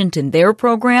patient in their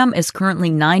program is currently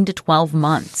 9 to 12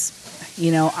 months.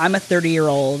 You know, I'm a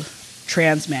 30-year-old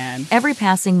trans man. Every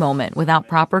passing moment without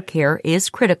proper care is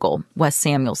critical, Wes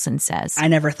Samuelson says. I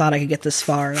never thought I could get this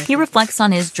far. He reflects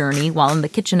on his journey while in the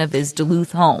kitchen of his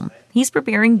Duluth home. He's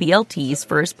preparing BLTs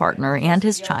for his partner and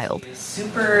his child.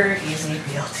 Super easy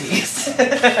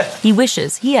BLTs. He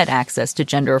wishes he had access to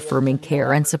gender-affirming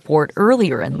care and support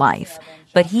earlier in life,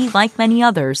 but he, like many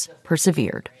others,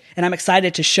 persevered. And I'm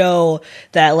excited to show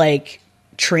that,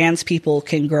 trans people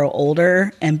can grow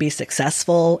older and be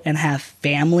successful and have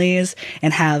families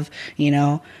and have,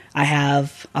 I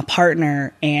have a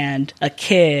partner and a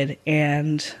kid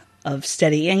and of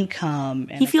steady income.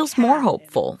 He feels more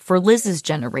hopeful for Liz's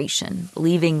generation,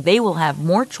 believing they will have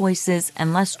more choices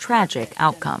and less tragic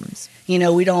outcomes. We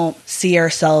don't see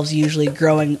ourselves usually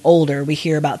growing older. We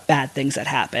hear about bad things that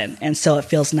happen. And so it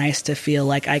feels nice to feel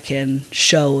like I can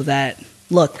show that,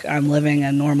 look, I'm living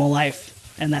a normal life.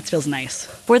 And that feels nice.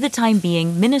 For the time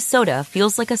being, Minnesota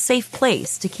feels like a safe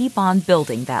place to keep on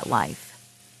building that life.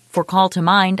 For Call to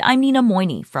Mind, I'm Nina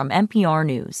Moyni from NPR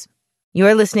News.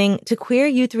 You're listening to Queer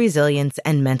Youth Resilience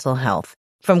and Mental Health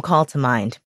from Call to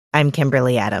Mind. I'm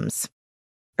Kimberly Adams.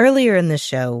 Earlier in the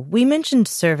show, we mentioned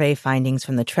survey findings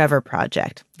from the Trevor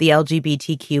Project, the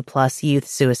LGBTQ+ youth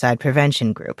suicide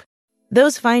prevention group.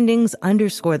 Those findings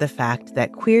underscore the fact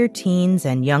that queer teens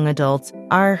and young adults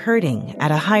are hurting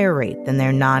at a higher rate than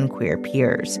their non-queer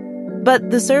peers. But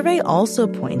the survey also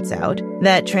points out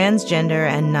that transgender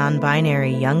and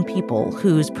non-binary young people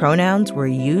whose pronouns were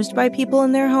used by people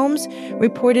in their homes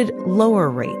reported lower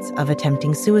rates of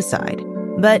attempting suicide.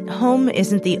 But home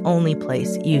isn't the only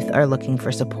place youth are looking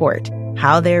for support.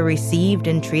 How they're received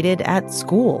and treated at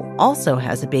school also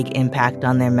has a big impact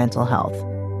on their mental health.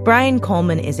 Brian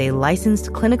Coleman is a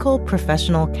licensed clinical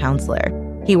professional counselor.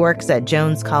 He works at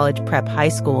Jones College Prep High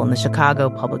School in the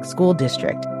Chicago Public School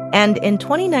District. And in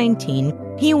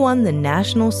 2019, he won the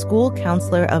National School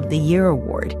Counselor of the Year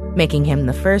award, making him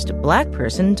the first Black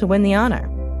person to win the honor.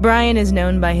 Brian is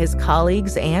known by his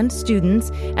colleagues and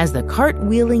students as the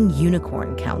cartwheeling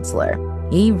unicorn counselor.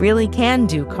 He really can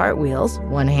do cartwheels,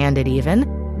 one-handed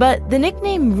even. But the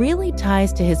nickname really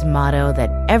ties to his motto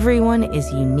that everyone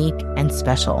is unique and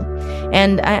special.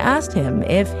 And I asked him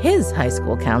if his high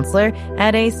school counselor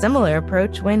had a similar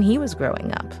approach when he was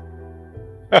growing up.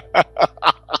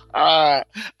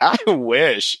 I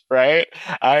wish, right?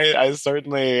 I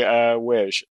certainly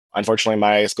wish. Unfortunately,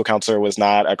 my school counselor was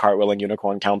not a cartwheeling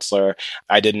unicorn counselor.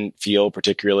 I didn't feel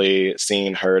particularly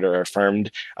seen, heard, or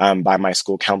affirmed by my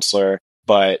school counselor.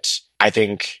 But I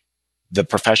think the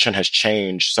profession has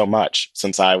changed so much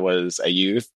since I was a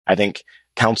youth. I think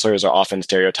counselors are often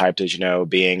stereotyped as,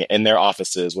 being in their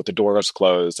offices with the doors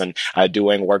closed and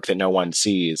doing work that no one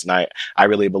sees. And I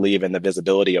really believe in the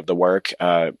visibility of the work.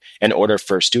 In order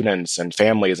for students and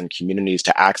families and communities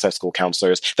to access school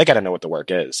counselors, they got to know what the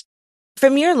work is.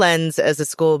 From your lens as a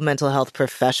school mental health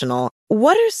professional,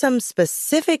 what are some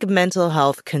specific mental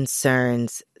health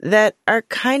concerns that are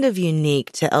kind of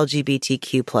unique to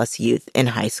LGBTQ plus youth in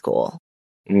high school?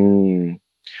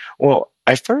 Well,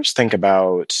 I first think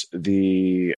about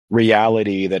the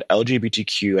reality that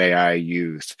LGBTQAI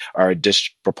youth are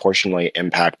disproportionately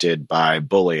impacted by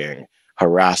bullying,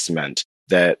 harassment,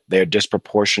 that they're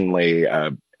disproportionately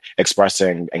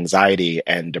expressing anxiety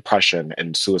and depression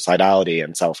and suicidality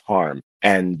and self-harm.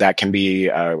 And that can be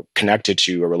connected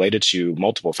to or related to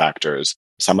multiple factors,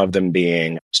 some of them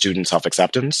being student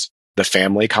self-acceptance, the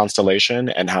family constellation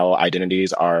and how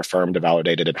identities are affirmed and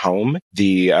validated at home,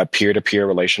 the peer-to-peer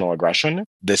relational aggression,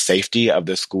 the safety of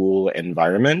the school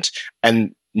environment.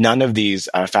 And none of these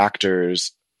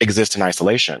factors exist in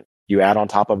isolation. You add on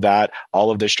top of that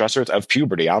all of the stressors of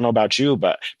puberty. I don't know about you,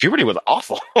 but puberty was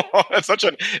awful. It's such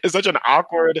an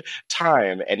awkward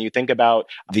time. And you think about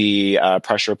the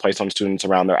pressure placed on students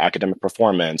around their academic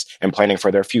performance and planning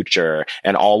for their future,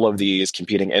 and all of these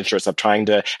competing interests of trying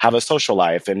to have a social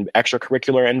life and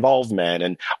extracurricular involvement,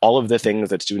 and all of the things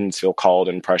that students feel called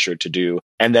and pressured to do.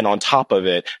 And then on top of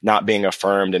it, not being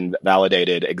affirmed and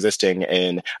validated, existing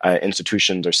in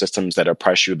institutions or systems that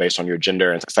oppress you based on your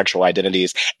gender and sexual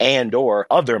identities and or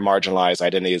other marginalized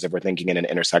identities, if we're thinking in an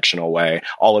intersectional way.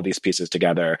 All of these pieces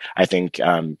together, I think,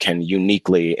 can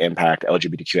uniquely impact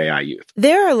LGBTQAI youth.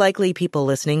 There are likely people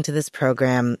listening to this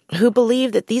program who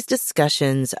believe that these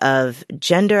discussions of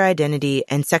gender identity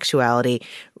and sexuality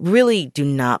really do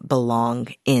not belong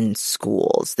in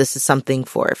schools. This is something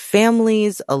for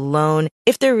families alone,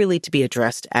 if they're really to be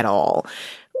addressed at all.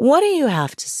 What do you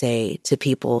have to say to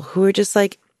people who are just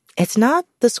like, it's not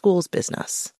the school's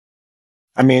business?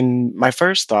 I mean, my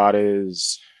first thought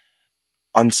is,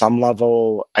 on some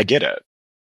level, I get it.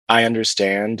 I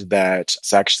understand that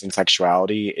sex and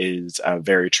sexuality is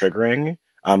very triggering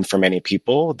for many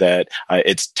people, that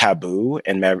it's taboo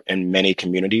in many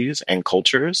communities and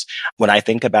cultures. When I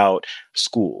think about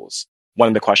schools, one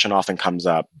of the questions often comes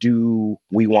up, do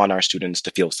we want our students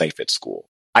to feel safe at school?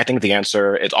 I think the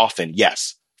answer is often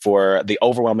yes. For the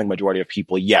overwhelming majority of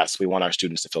people, yes, we want our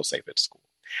students to feel safe at school.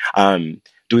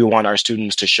 Do we want our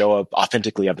students to show up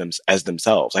authentically as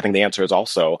themselves? I think the answer is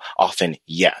also often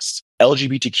yes.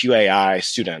 LGBTQAI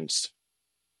students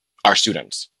are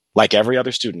students. Like every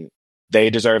other student, they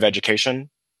deserve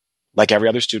education. Like every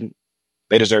other student,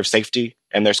 they deserve safety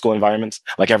in their school environments.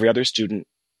 Like every other student.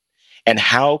 And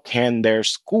how can their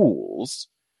schools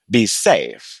be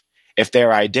safe if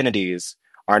their identities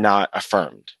are not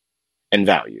affirmed and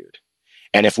valued?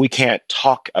 And if we can't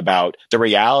talk about the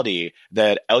reality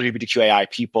that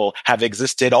LGBTQAI people have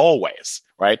existed always,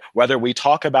 right? Whether we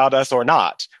talk about us or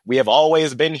not, we have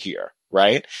always been here,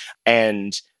 right?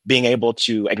 And being able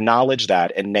to acknowledge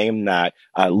that and name that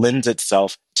lends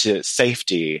itself to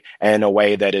safety in a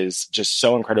way that is just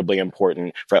so incredibly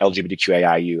important for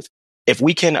LGBTQAI youth. If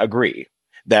we can agree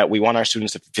that we want our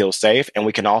students to feel safe, and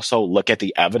we can also look at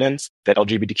the evidence that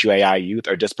LGBTQAI youth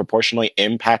are disproportionately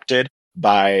impacted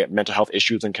by mental health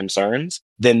issues and concerns,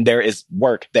 then there is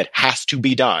work that has to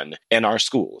be done in our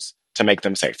schools to make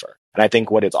them safer. And I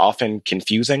think what is often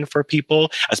confusing for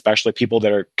people, especially people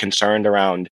that are concerned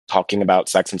around talking about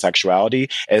sex and sexuality,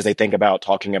 is they think about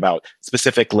talking about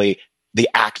specifically the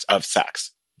act of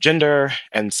sex. Gender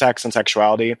and sex and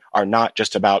sexuality are not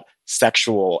just about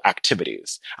sexual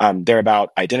activities. They're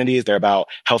about identities. They're about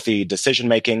healthy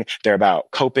decision-making. They're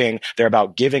about coping. They're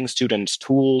about giving students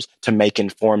tools to make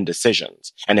informed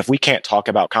decisions. And if we can't talk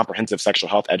about comprehensive sexual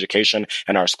health education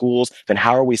in our schools, then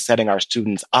how are we setting our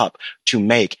students up to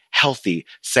make healthy,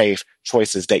 safe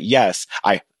choices that, yes,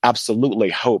 I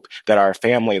absolutely hope that our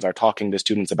families are talking to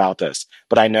students about this.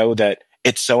 But I know that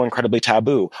it's so incredibly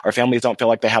taboo. Our families don't feel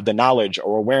like they have the knowledge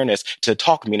or awareness to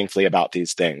talk meaningfully about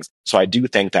these things. So I do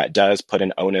think that does put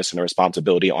an onus and a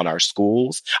responsibility on our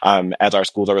schools, as our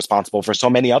schools are responsible for so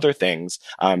many other things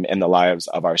in the lives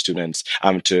of our students,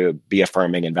 to be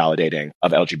affirming and validating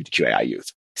of LGBTQAI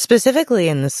youth. Specifically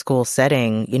in the school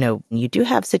setting, you do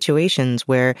have situations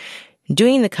where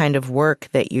doing the kind of work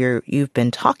that you've been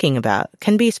talking about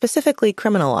can be specifically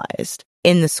criminalized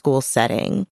in the school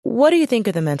setting. What do you think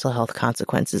are the mental health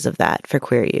consequences of that for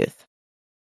queer youth?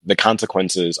 The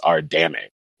consequences are damning.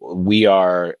 We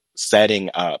are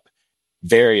setting up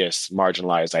various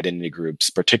marginalized identity groups,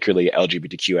 particularly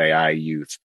LGBTQAI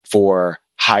youth, for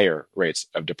higher rates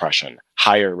of depression,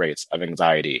 higher rates of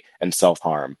anxiety and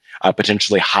self-harm,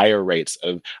 potentially higher rates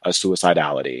of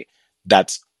suicidality.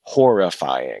 That's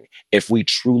horrifying. If we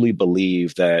truly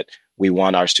believe that we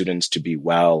want our students to be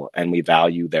well and we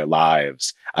value their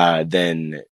lives,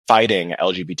 then fighting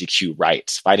LGBTQ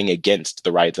rights, fighting against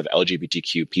the rights of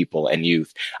LGBTQ people and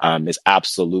youth is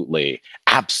absolutely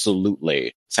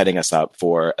setting us up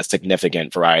for a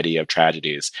significant variety of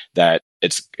tragedies that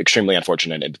it's extremely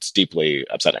unfortunate and it's deeply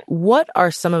upsetting. What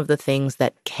are some of the things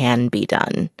that can be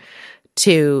done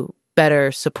to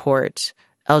better support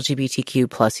LGBTQ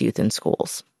plus youth in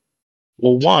schools?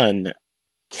 Well, one,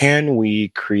 can we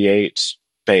create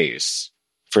space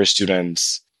for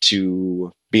students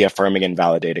to be affirming and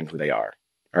validating who they are?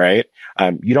 All right.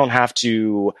 You don't have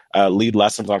to lead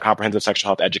lessons on comprehensive sexual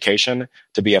health education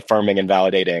to be affirming and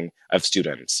validating of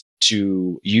students,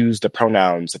 to use the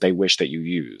pronouns that they wish that you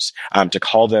use, to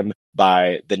call them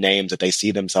by the names that they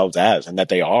see themselves as and that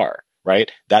they are.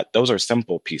 Right? Those are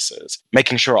simple pieces.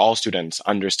 Making sure all students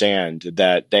understand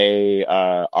that they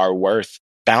are worth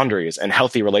boundaries and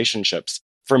healthy relationships.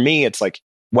 For me, it's like,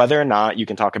 whether or not you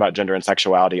can talk about gender and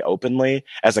sexuality openly,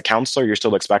 as a counselor, you're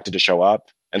still expected to show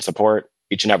up and support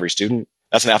each and every student.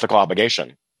 That's an ethical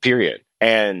obligation, period.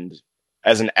 And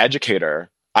as an educator,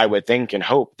 I would think and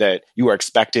hope that you are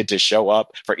expected to show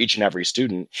up for each and every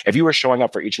student. If you are showing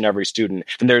up for each and every student,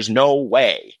 then there's no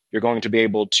way you're going to be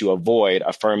able to avoid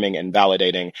affirming and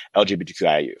validating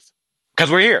LGBTQI youth.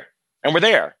 Because we're here and we're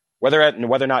there. Whether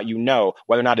or not you know,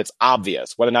 whether or not it's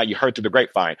obvious, whether or not you heard through the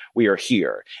grapevine, we are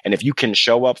here. And if you can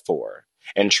show up for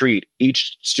and treat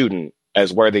each student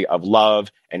as worthy of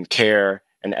love and care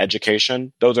and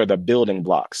education, those are the building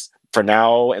blocks. For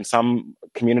now, in some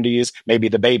communities, maybe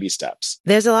the baby steps.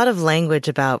 There's a lot of language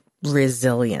about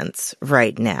resilience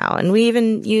right now, and we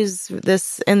even use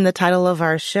this in the title of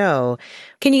our show.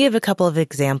 Can you give a couple of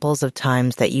examples of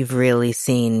times that you've really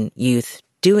seen youth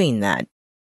doing that?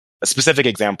 Specific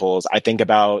examples, I think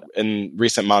about in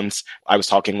recent months, I was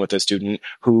talking with a student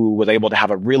who was able to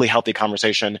have a really healthy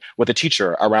conversation with a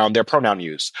teacher around their pronoun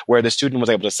use, where the student was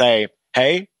able to say,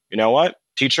 hey, you know what,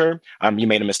 teacher, you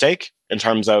made a mistake in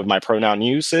terms of my pronoun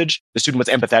usage. The student was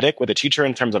empathetic with the teacher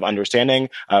in terms of understanding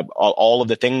all of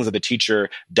the things that the teacher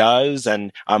does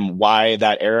and why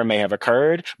that error may have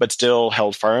occurred, but still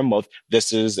held firm with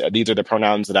these are the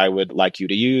pronouns that I would like you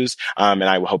to use, and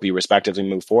I hope you respect as we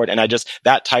move forward. And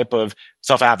that type of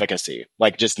self-advocacy,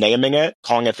 like just naming it,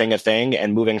 calling a thing,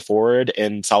 and moving forward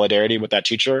in solidarity with that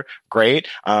teacher, great.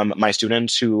 My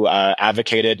students who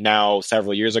advocated now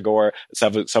several years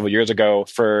ago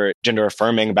for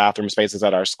gender-affirming bathroom spaces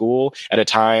at our school at a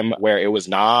time where it was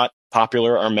not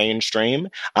popular or mainstream.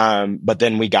 But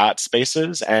then we got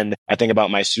spaces, and I think about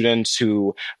my students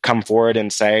who come forward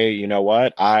and say, you know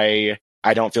what, I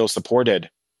don't feel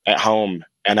supported at home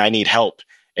and I need help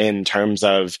in terms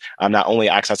of not only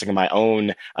accessing my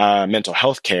own mental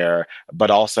health care, but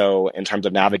also in terms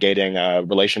of navigating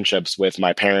relationships with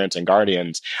my parents and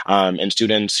guardians, and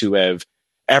students who have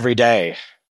every day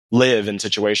live in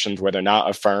situations where they're not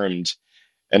affirmed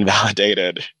and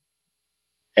validated,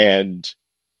 and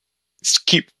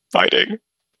keep fighting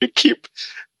and keep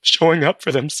showing up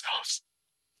for themselves.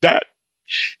 That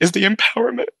is the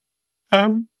empowerment.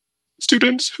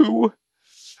 Students who,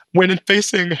 when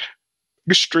facing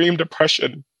extreme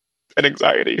depression and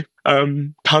anxiety,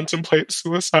 contemplate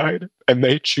suicide and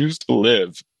they choose to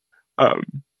live.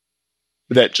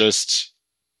 That just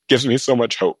gives me so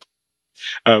much hope.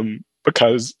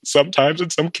 Because sometimes in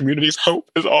some communities,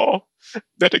 hope is all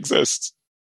that exists.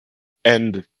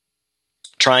 And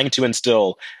trying to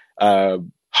instill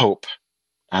hope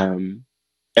and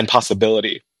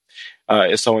possibility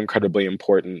is so incredibly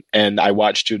important. And I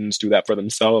watch students do that for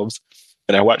themselves,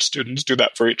 and I watch students do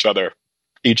that for each other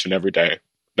each and every day.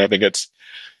 And I think it's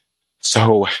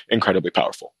so incredibly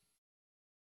powerful.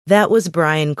 That was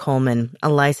Brian Coleman, a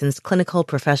licensed clinical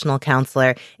professional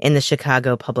counselor in the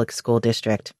Chicago Public School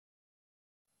District.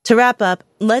 To wrap up,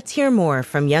 let's hear more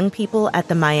from young people at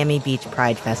the Miami Beach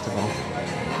Pride Festival.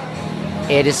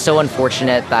 It is so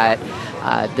unfortunate that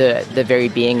the very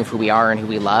being of who we are and who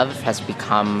we love has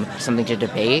become something to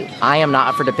debate. I am not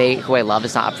up for debate. Who I love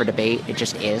is not up for debate. It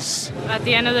just is. At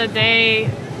the end of the day,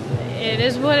 it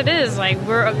is what it is. Like,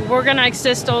 we're gonna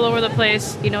exist all over the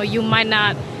place. You know, you might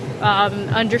not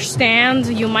understand,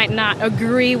 you might not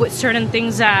agree with certain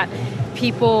things that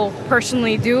people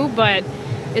personally do, but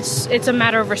it's a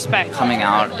matter of respect. Coming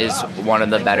out is one of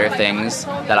the better things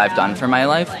that I've done for my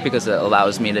life because it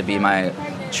allows me to be my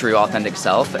true, authentic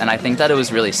self. And I think that it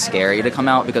was really scary to come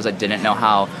out because I didn't know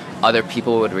how other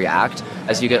people would react.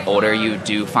 As you get older, you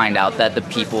do find out that the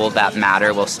people that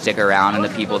matter will stick around, and the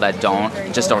people that don't,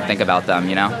 just don't think about them,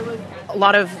 you know? A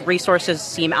lot of resources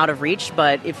seem out of reach,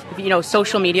 but if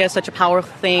social media is such a powerful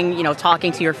thing,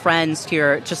 talking to your friends, to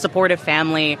your supportive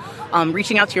family,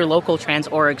 reaching out to your local trans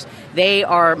orgs, they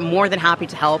are more than happy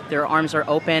to help. Their arms are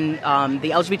open. The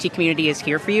LGBT community is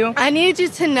here for you. I need you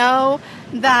to know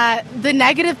that the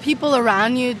negative people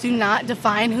around you do not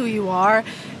define who you are.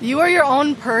 You are your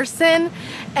own person,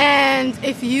 and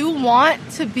if you want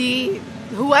to be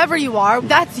whoever you are,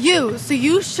 that's you. So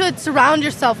you should surround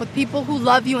yourself with people who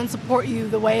love you and support you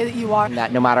the way that you are.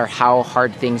 That no matter how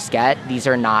hard things get, these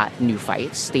are not new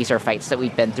fights. These are fights that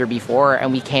we've been through before,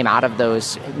 and we came out of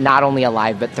those not only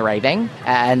alive but thriving,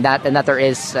 and that there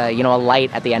is a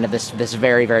light at the end of this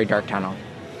very, very dark tunnel.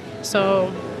 So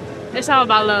it's all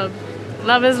about love.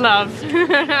 Love is love.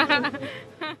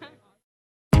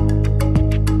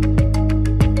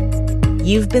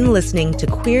 You've been listening to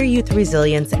Queer Youth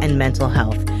Resilience and Mental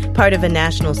Health, part of a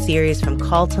national series from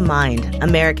Call to Mind,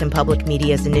 American Public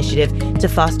Media's initiative to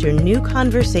foster new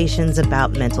conversations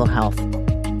about mental health.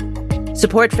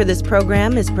 Support for this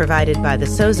program is provided by the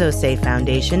Sozo Say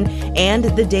Foundation and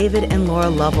the David and Laura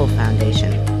Lovell Foundation.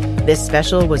 This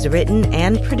special was written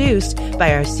and produced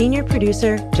by our senior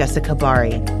producer, Jessica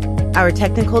Bari. Our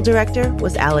technical director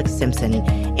was Alex Simpson.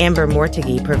 Amber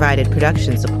Mortegi provided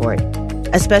production support.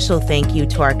 A special thank you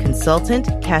to our consultant,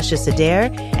 Cassius Adair,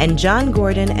 and John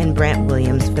Gordon and Brant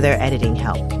Williams for their editing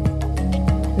help.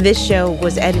 This show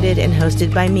was edited and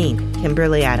hosted by me,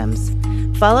 Kimberly Adams.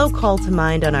 Follow Call to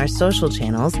Mind on our social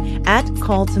channels at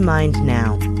Call to Mind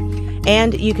Now.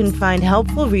 And you can find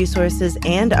helpful resources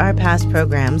and our past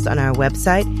programs on our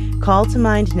website,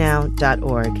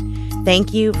 calltomindnow.org.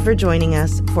 Thank you for joining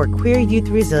us for Queer Youth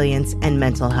Resilience and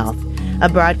Mental Health, a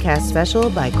broadcast special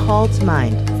by Call to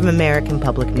Mind from American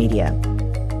Public Media.